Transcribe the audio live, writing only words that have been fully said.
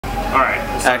Alright,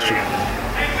 action.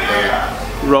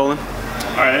 Rolling.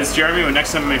 Alright, it's Jeremy with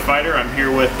NextMMAFighter. I'm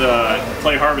here with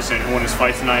Clay Harvison, who won his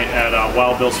fight tonight at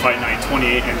Wild Bill's Fight Night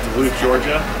 28 in Duluth,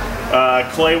 Georgia.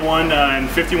 Clay won in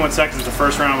 51 seconds the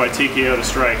first round by TKO to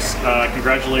strikes.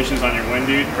 Congratulations on your win,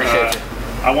 dude. Appreciate you.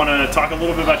 I want to talk a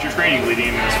little bit about your training leading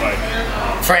into this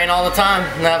fight. Train all the time,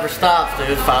 never stops,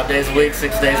 dude. 5 days a week,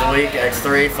 6 days a week,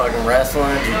 X3, fucking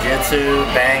wrestling, jiu-jitsu,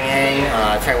 banging.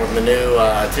 I train with Manu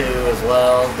too as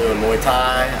well, doing Muay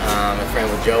Thai. I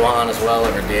train with Johan as well,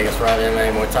 over Diego Strada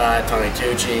MMA, Muay Thai, Tony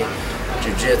Tucci,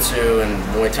 jiu-jitsu and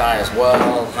Muay Thai as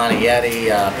well. Hani Yeti,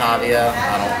 Pavia,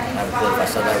 I don't have a clue if I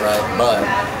said that right, but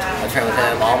I train with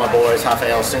him, all my boys,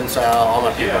 Rafael, Sunsao, all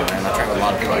my people, man. I train with a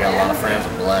lot of people, I got a lot of friends,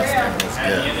 I'm blessed, everything's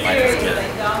good, life is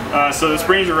good. So this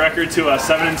brings your record to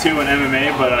 7-2 in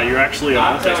MMA, but you're actually a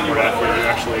multi-sport athlete. You're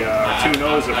actually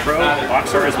 2-0 as a pro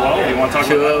boxer as well. Do you want to talk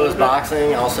about that? 2-0 is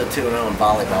boxing, also 2-0 in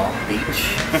volleyball,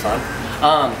 beach, son.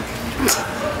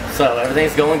 So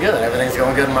everything's going good. Everything's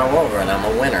going good in my world right now.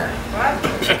 I'm a winner.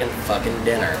 Chicken fucking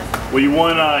dinner. Well, you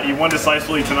won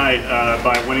decisively tonight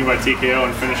by winning by TKO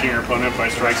and finishing your opponent by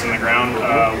strikes on the ground.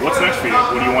 What's next for you?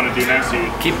 What do you want to do next?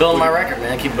 Keep building my record,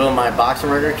 man. Keep building my boxing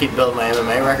record. Keep building my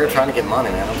MMA record. Trying to get money,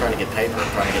 man. I'm trying to get paper.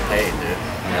 I'm trying to get paid, dude.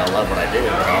 I mean, I love what I do,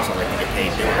 but I also like to get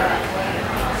paid doing it.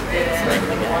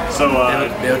 So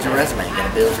build your resume. You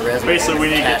gotta build your resume. Basically, we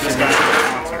need to get this guy to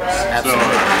sponsors. Absolutely.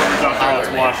 So, that's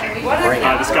watching.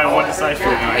 This guy won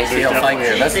decisively tonight. ACL Fight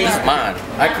Gear. This is mine.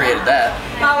 I created that.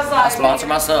 I sponsor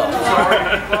myself.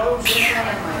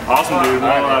 Awesome, dude.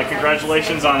 Well,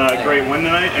 congratulations on a great win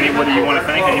tonight. Anybody you want to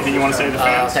thank? Anything you want to say to the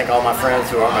fans? I thank all my friends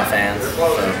who are my fans.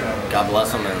 So God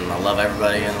bless them, and I love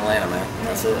everybody in Atlanta, man.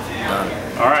 That's it. Done.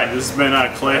 All right, this has been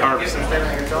Clay Harvison.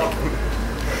 That's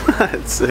it.